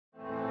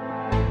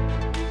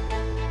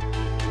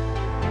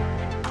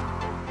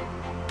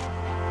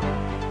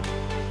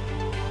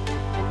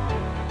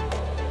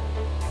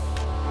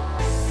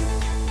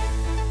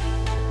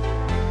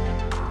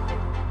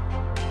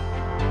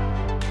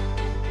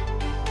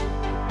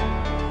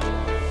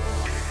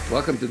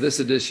Welcome to this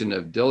edition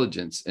of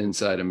Diligence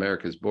Inside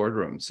America's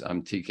Boardrooms.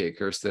 I'm TK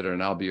Kerstetter,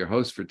 and I'll be your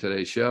host for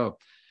today's show.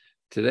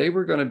 Today,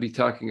 we're going to be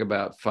talking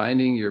about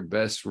finding your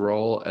best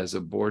role as a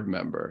board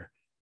member,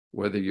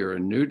 whether you're a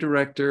new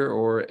director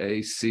or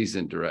a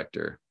seasoned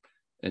director.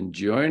 And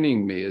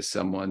joining me as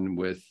someone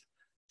with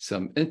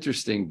some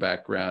interesting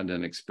background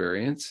and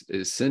experience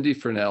is Cindy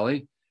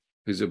Fornelli,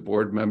 who's a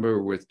board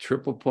member with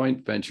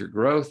TriplePoint Venture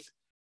Growth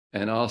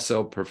and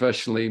also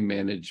professionally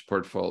managed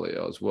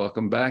portfolios.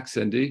 Welcome back,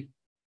 Cindy.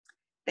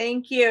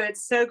 Thank you.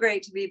 It's so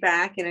great to be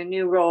back in a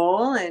new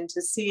role and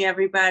to see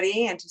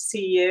everybody and to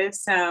see you.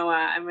 So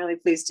I'm really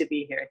pleased to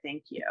be here.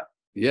 Thank you.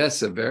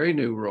 Yes, a very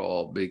new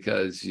role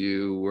because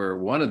you were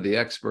one of the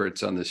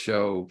experts on the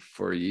show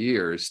for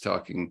years,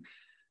 talking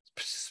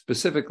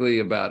specifically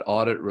about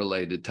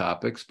audit-related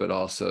topics, but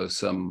also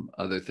some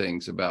other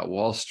things about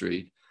Wall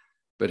Street.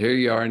 But here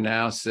you are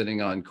now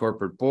sitting on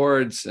corporate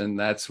boards, and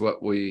that's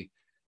what we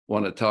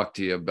want to talk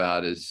to you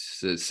about is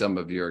some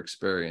of your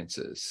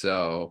experiences.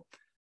 So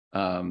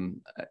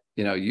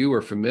you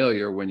were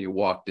familiar when you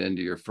walked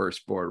into your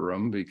first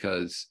boardroom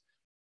because,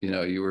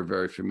 you were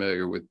very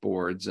familiar with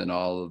boards and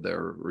all of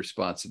their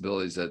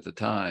responsibilities at the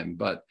time.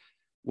 But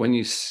when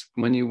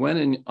you went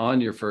in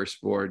on your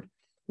first board,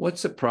 what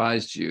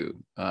surprised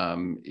you?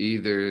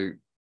 Either,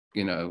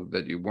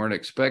 that you weren't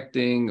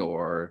expecting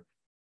or,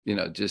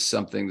 just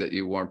something that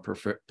you weren't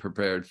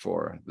prepared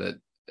for that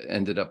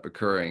ended up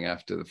occurring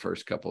after the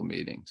first couple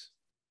meetings?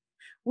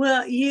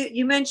 Well,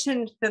 you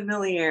mentioned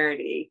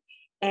familiarity.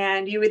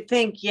 And you would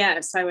think,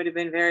 yes, I would have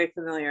been very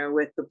familiar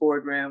with the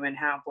boardroom and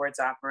how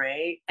boards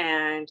operate.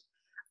 And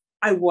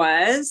I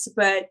was,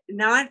 but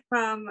not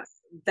from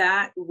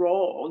that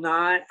role,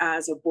 not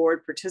as a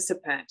board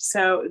participant.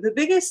 So the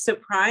biggest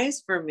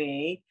surprise for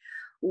me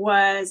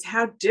was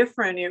how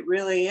different it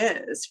really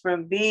is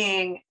from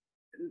being,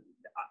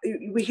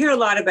 we hear a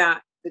lot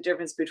about the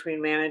difference between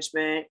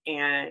management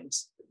and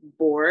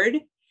board,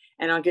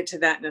 and I'll get to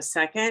that in a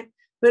second.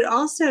 But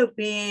also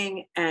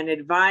being an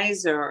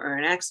advisor or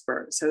an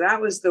expert. So that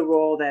was the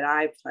role that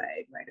I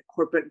played, right? A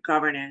corporate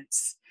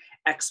governance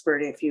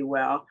expert, if you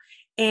will.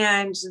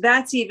 And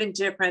that's even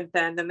different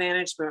than the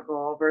management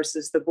role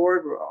versus the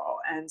board role.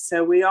 And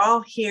so we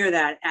all hear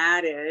that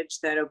adage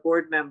that a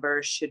board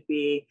member should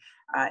be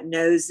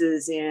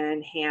noses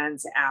in,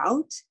 hands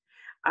out.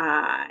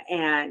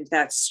 And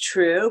that's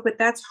true, but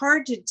that's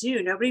hard to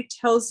do. Nobody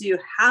tells you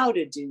how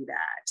to do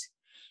that.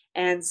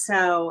 And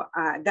so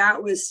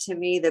that was, to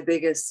me, the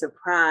biggest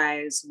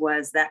surprise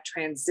was that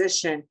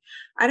transition.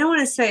 I don't want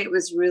to say it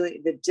was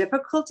really the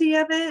difficulty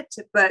of it,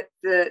 but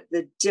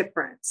the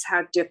difference,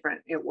 how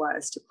different it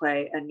was to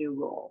play a new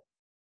role.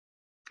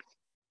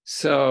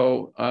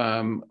 So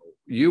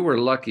you were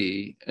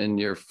lucky in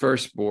your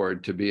first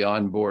board to be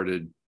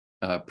onboarded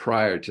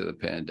prior to the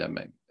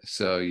pandemic.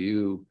 So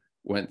you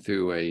went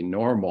through a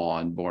normal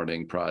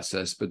onboarding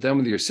process, but then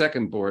with your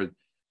second board,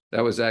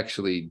 that was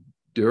actually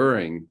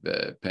during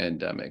the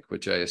pandemic,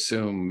 which I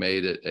assume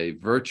made it a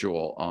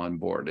virtual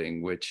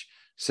onboarding, which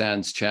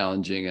sounds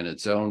challenging in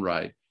its own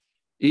right.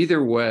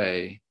 Either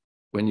way,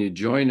 when you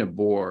join a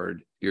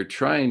board, you're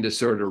trying to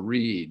sort of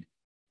read,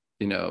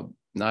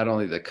 not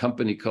only the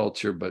company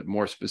culture, but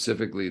more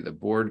specifically the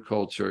board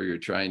culture. You're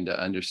trying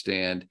to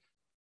understand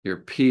your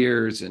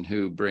peers and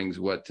who brings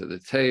what to the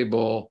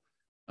table.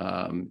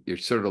 You're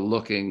sort of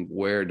looking,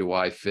 where do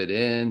I fit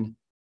in?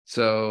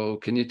 So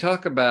can you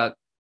talk about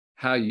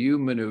how you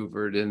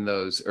maneuvered in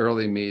those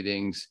early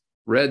meetings,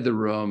 read the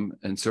room,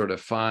 and sort of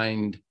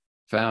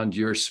found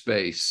your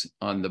space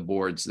on the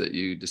boards that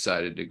you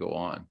decided to go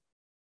on?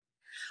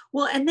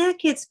 Well, and that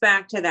gets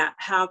back to that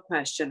how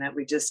question that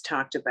we just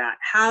talked about.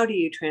 How do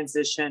you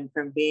transition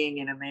from being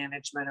in a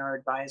management or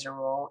advisor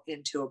role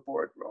into a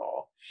board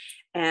role?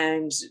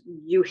 And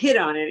you hit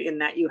on it in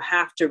that you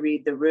have to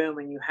read the room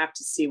and you have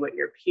to see what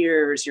your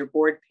peers, your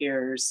board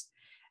peers,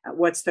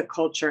 what's the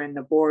culture in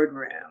the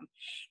boardroom.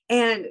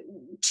 And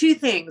two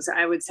things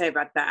I would say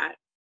about that.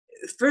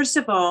 First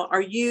of all,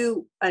 are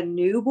you a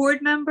new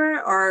board member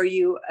or are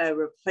you a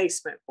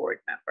replacement board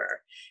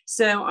member?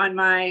 So on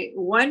my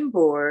one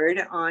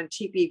board on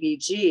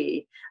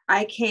TPVG,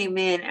 I came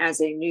in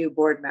as a new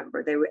board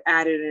member. They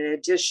added an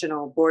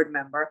additional board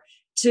member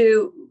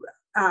to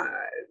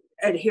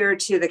adhere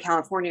to the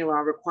California law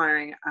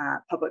requiring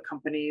public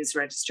companies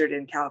registered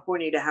in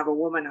California to have a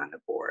woman on the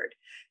board.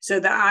 So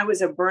that I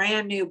was a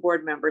brand new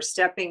board member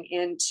stepping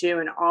into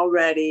an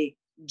already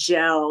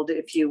gelled,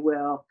 if you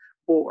will,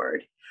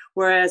 board.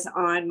 Whereas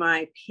on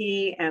my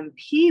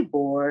PMP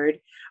board,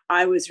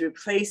 I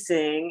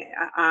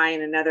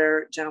and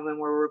another gentleman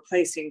were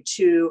replacing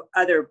two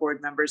other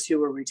board members who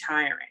were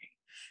retiring.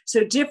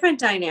 So different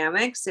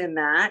dynamics in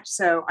that.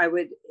 So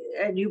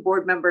a new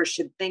board member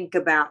should think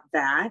about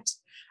that.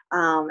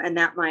 And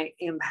that might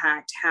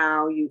impact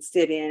how you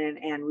fit in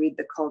and read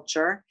the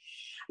culture.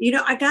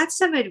 I got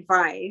some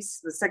advice.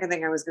 The second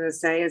thing I was going to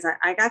say is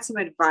I got some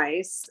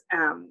advice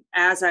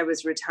as I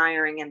was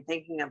retiring and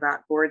thinking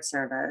about board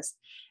service.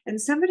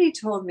 And somebody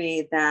told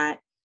me that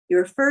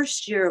your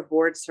first year of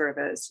board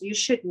service, you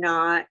should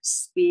not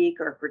speak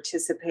or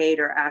participate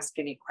or ask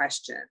any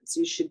questions.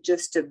 You should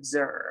just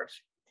observe.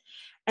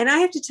 And I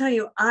have to tell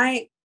you,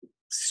 I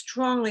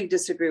strongly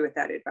disagree with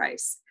that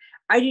advice.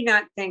 I do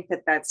not think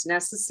that that's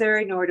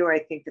necessary, nor do I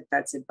think that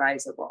that's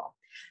advisable.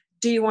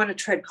 Do you want to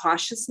tread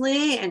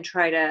cautiously and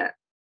try to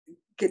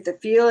get the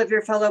feel of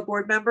your fellow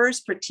board members,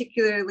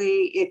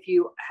 particularly if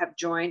you have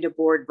joined a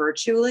board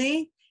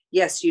virtually?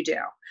 Yes, you do.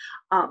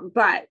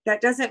 But that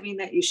doesn't mean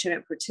that you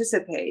shouldn't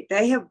participate.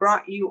 They have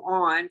brought you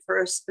on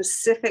for a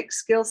specific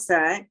skill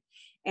set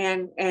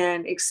and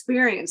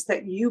experience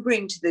that you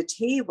bring to the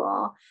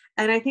table.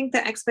 And I think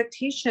the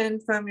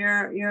expectation from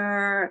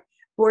your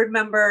board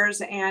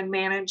members and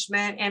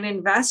management and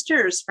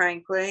investors,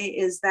 frankly,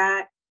 is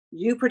that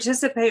you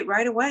participate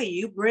right away.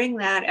 You bring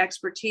that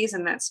expertise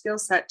and that skill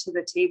set to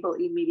the table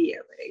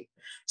immediately.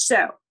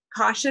 So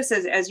cautious,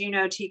 as you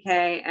know,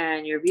 TK,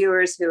 and your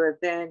viewers who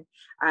have been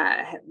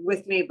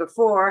with me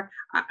before,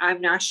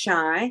 I'm not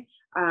shy.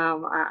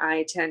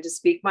 I tend to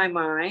speak my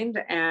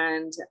mind,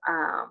 and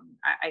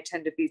I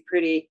tend to be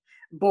pretty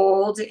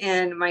bold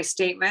in my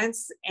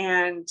statements.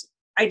 And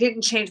I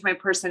didn't change my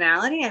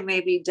personality. I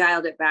maybe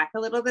dialed it back a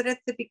little bit at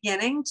the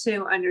beginning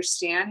to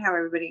understand how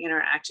everybody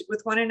interacted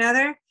with one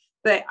another.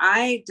 But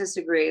I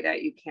disagree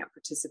that you can't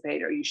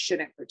participate or you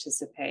shouldn't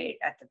participate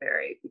at the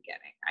very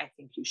beginning. I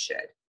think you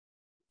should.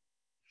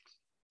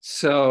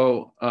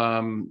 So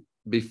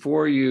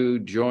before you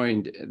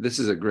joined, this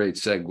is a great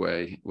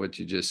segue, what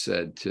you just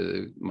said,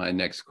 to my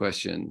next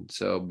question.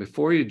 So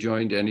before you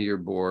joined any of your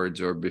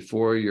boards or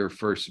before your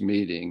first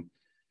meeting,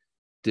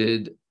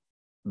 did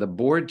the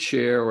board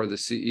chair or the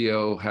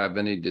CEO have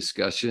any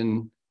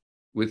discussion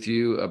with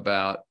you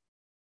about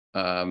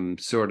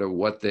sort of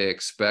what they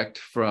expect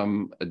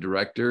from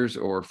directors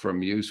or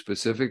from you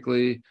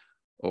specifically,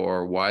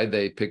 or why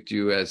they picked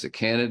you as a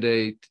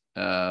candidate?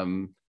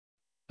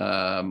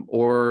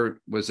 Or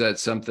was that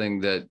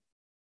something that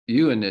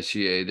you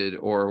initiated,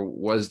 or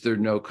was there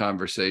no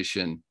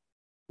conversation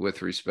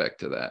with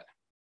respect to that?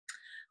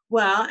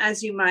 Well,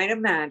 as you might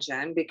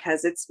imagine,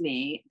 because it's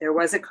me, there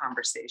was a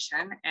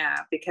conversation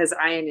because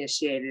I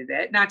initiated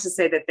it. Not to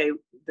say that the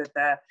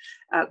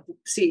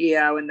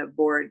CEO and the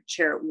board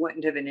chair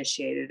wouldn't have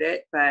initiated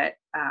it, but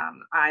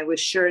I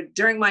was sure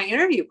during my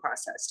interview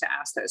process to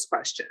ask those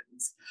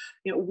questions.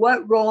 You know,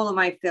 what role am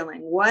I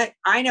filling?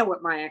 I know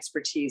what my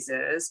expertise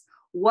is.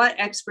 What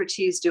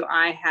expertise do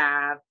I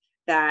have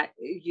that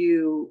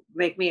you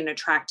make me an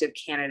attractive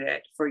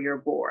candidate for your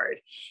board?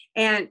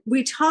 And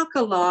we talk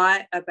a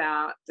lot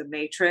about the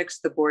matrix,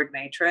 the board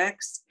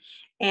matrix.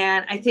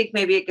 And I think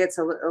maybe it gets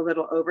a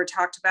little over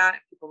talked about.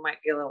 People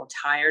might be a little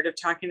tired of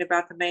talking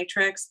about the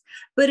matrix,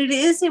 but it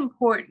is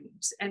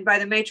important. And by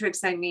the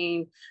matrix, I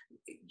mean,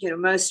 you know,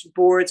 most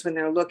boards, when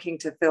they're looking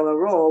to fill a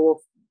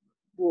role,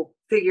 will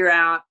figure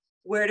out,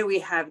 where do we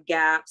have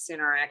gaps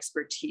in our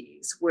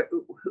expertise?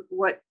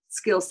 What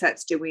skill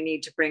sets do we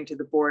need to bring to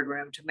the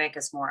boardroom to make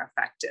us more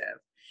effective?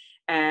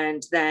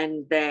 And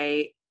then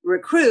they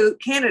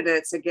recruit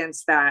candidates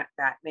against that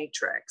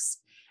matrix.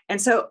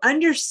 And so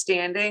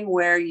understanding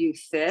where you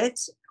fit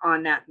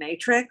on that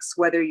matrix,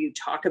 whether you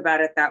talk about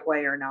it that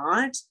way or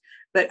not,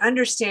 but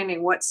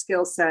understanding what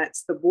skill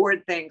sets the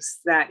board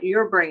thinks that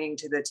you're bringing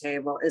to the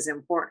table is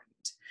important.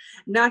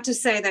 Not to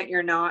say that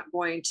you're not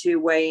going to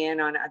weigh in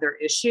on other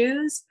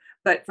issues,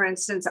 but for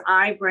instance,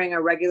 I bring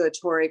a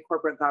regulatory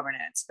corporate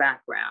governance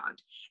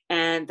background,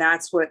 and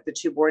that's what the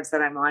two boards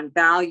that I'm on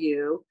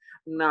value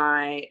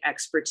my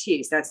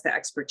expertise. That's the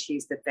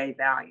expertise that they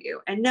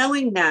value. And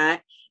knowing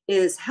that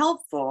is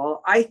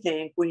helpful, I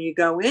think, when you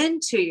go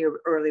into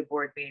your early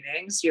board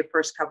meetings, your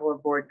first couple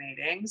of board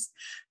meetings,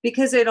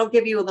 because it'll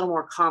give you a little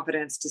more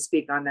confidence to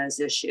speak on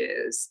those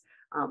issues,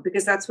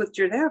 because that's what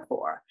you're there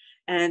for.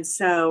 And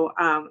so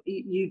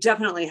you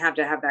definitely have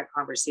to have that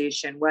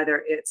conversation,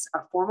 whether it's a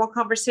formal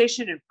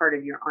conversation and part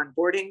of your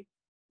onboarding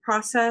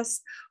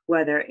process,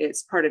 whether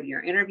it's part of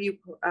your interview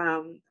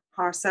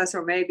process,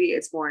 or maybe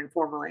it's more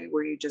informally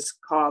where you just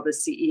call the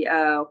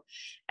CEO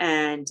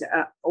and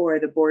or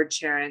the board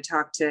chair and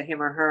talk to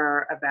him or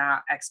her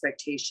about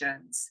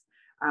expectations.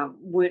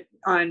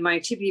 On my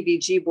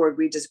TPVG board,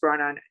 we just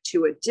brought on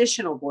 2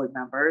 additional board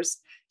members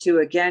to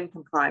again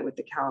comply with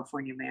the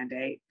California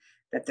mandate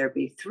that there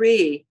be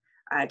 3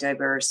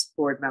 diverse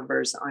board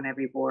members on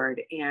every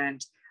board.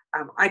 And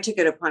I took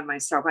it upon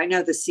myself. I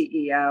know the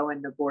CEO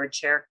and the board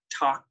chair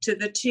talked to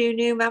the 2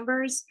 new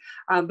members,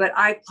 but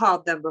I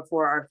called them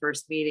before our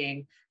first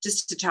meeting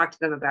just to talk to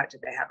them about,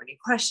 did they have any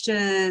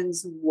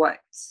questions?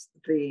 What's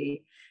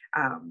the,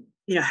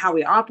 how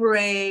we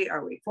operate?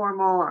 Are we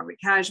formal? Are we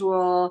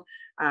casual?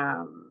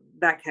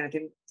 That kind of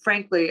thing.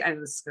 Frankly,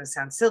 and this is going to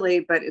sound silly,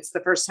 but it's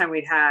the first time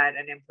we'd had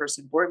an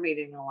in-person board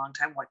meeting in a long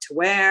time. What to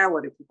wear?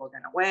 What are people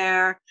going to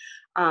wear?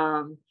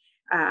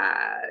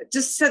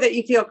 Just so that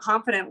you feel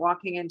confident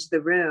walking into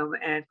the room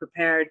and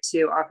prepared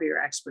to offer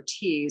your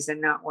expertise and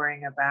not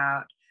worrying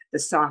about the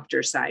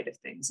softer side of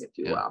things, if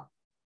you will.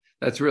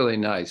 That's really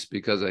nice,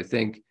 because I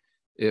think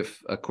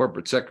if a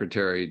corporate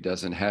secretary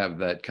doesn't have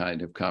that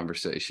kind of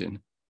conversation,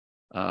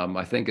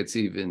 I think it's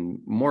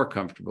even more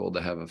comfortable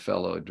to have a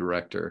fellow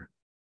director,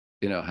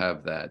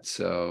 have that.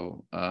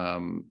 So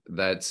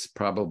that's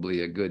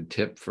probably a good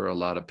tip for a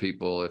lot of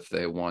people if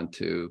they want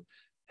to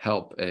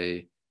help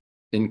a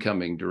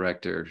incoming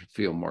director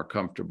feel more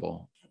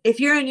comfortable. If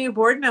you're a new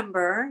board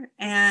member,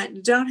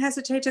 and don't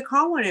hesitate to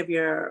call one of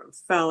your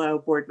fellow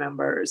board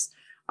members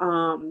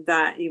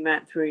that you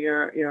met through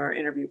your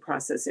interview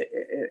process.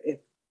 If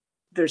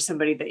there's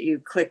somebody that you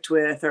clicked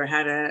with or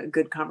had a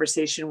good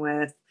conversation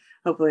with,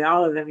 hopefully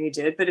all of them you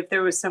did, but if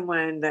there was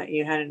someone that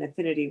you had an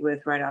affinity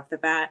with right off the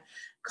bat,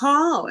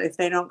 call if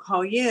they don't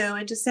call you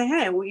and just say,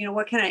 hey, well,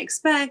 what can I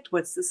expect?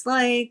 What's this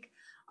like?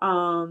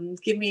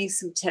 Give me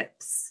some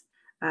tips.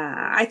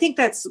 I think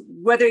that's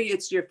whether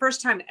it's your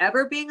first time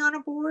ever being on a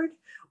board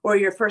or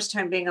your first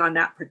time being on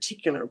that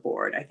particular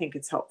board. I think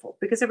it's helpful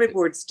because every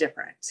board's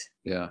different.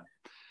 Yeah.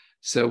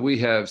 So we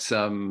have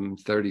some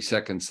 30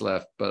 seconds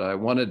left, but I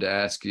wanted to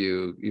ask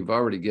you, you've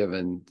already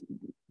given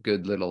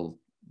good little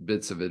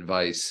bits of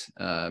advice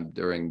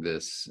during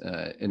this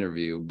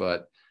interview,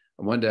 but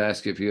I wanted to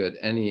ask you if you had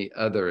any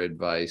other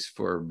advice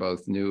for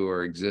both new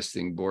or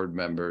existing board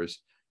members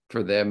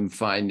for them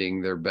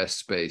finding their best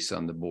space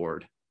on the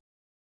board.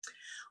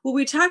 Well,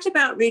 we talked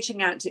about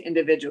reaching out to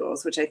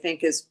individuals, which I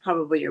think is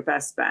probably your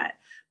best bet.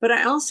 But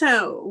I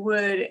also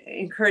would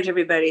encourage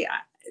everybody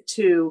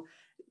to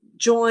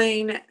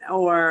join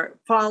or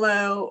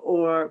follow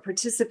or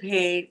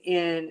participate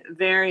in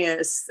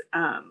various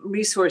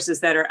resources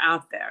that are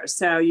out there.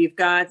 So you've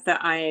got the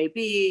IAB,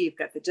 you've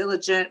got the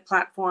Diligent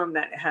platform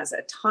that has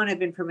a ton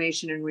of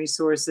information and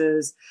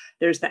resources.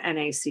 There's the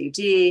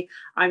NACD.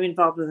 I'm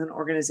involved with an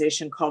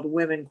organization called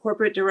Women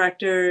Corporate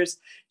Directors,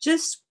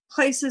 just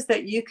places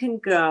that you can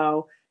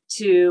go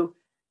to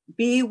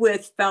be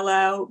with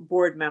fellow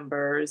board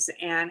members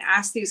and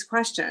ask these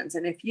questions.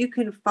 And if you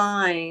can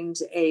find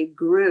a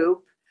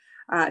group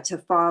to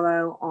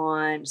follow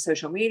on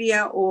social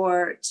media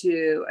or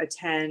to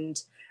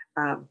attend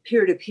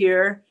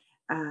peer-to-peer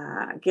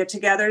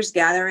get-togethers,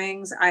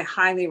 gatherings, I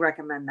highly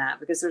recommend that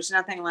because there's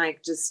nothing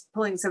like just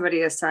pulling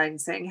somebody aside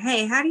and saying,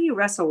 hey, how do you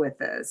wrestle with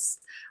this?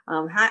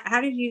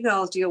 How did you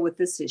all deal with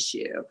this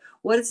issue?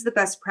 What is the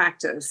best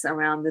practice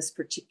around this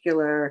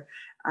particular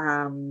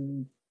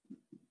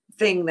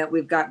thing that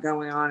we've got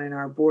going on in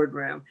our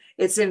boardroom?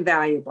 It's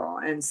invaluable.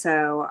 And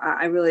so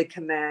I really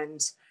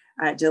commend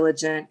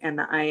Diligent and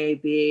the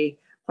IAB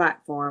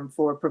platform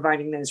for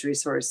providing those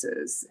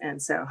resources. And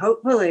so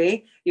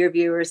hopefully your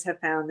viewers have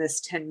found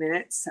this 10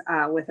 minutes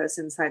with us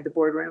inside the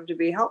boardroom to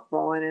be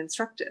helpful and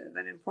instructive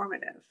and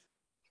informative.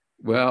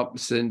 Well,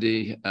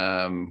 Cindy,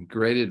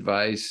 great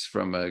advice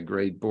from a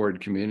great board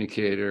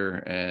communicator.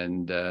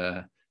 And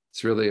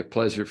it's really a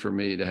pleasure for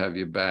me to have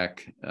you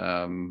back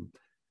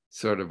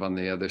sort of on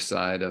the other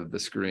side of the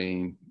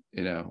screen,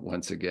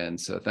 once again.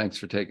 So thanks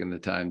for taking the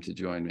time to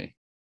join me.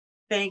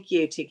 Thank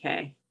you,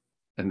 TK.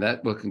 And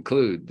that will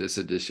conclude this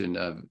edition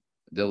of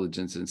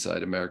Diligence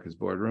Inside America's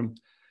Boardroom.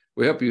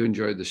 We hope you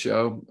enjoyed the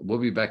show. We'll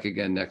be back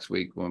again next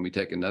week when we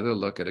take another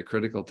look at a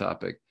critical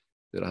topic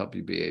that'll help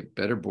you be a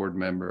better board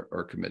member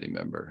or committee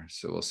member.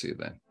 So we'll see you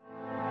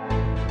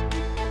then.